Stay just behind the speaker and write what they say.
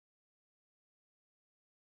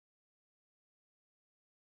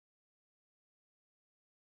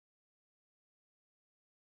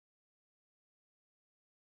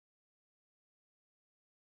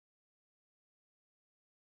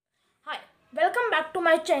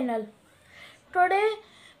my channel. Today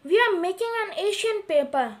we are making an Asian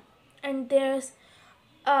paper and there's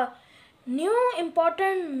a new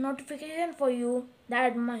important notification for you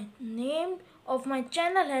that my name of my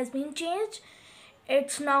channel has been changed.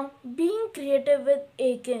 It's now Being Creative with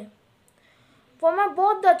AK. For my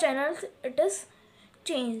both the channels it is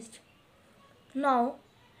changed. Now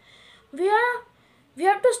we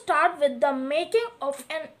have to start with the making of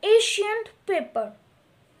an Asian paper.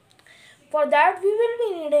 For that we will be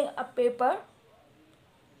needing a paper,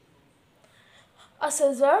 a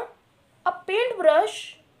scissor, a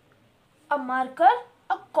paintbrush, a marker,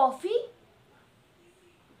 a coffee,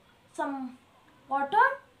 some water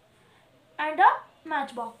and a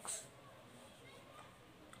matchbox.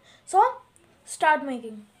 So start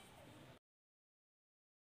making.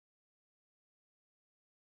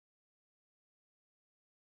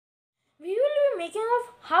 We will be making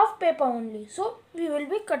of half paper only, so we will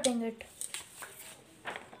be cutting it.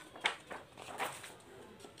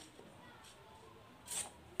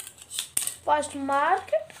 First mark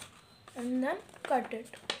it and then cut it.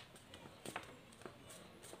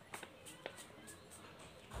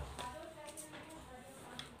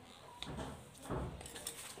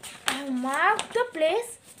 I have marked the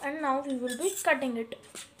place and now we will be cutting it.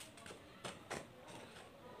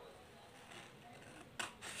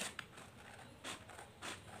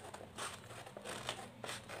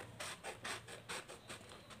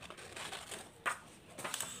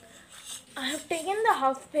 I have taken the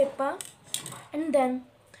half paper and then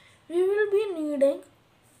we will be needing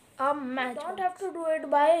a match. You don't have to do it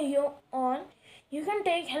by your own. You can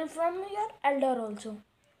take help from your elder also.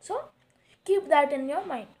 So keep that in your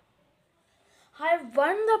mind. I have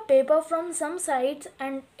burned the paper from some sides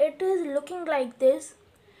and it is looking like this.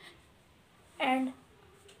 And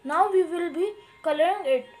now we will be coloring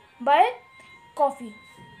it by coffee.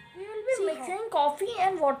 We will be mixing coffee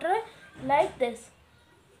and water like this.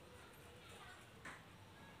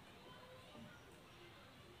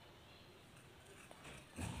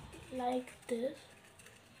 Like this.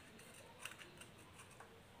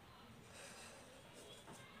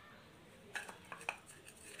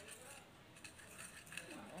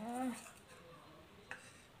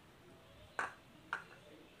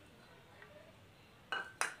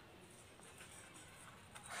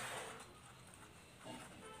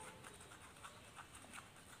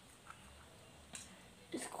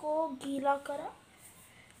 इसको गीला करा.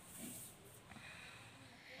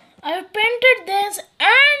 I have painted this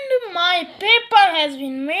and my paper has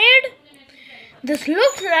been made. This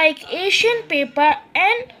looks like Asian paper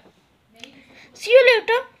and see you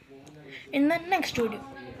later in the next video.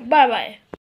 Bye bye.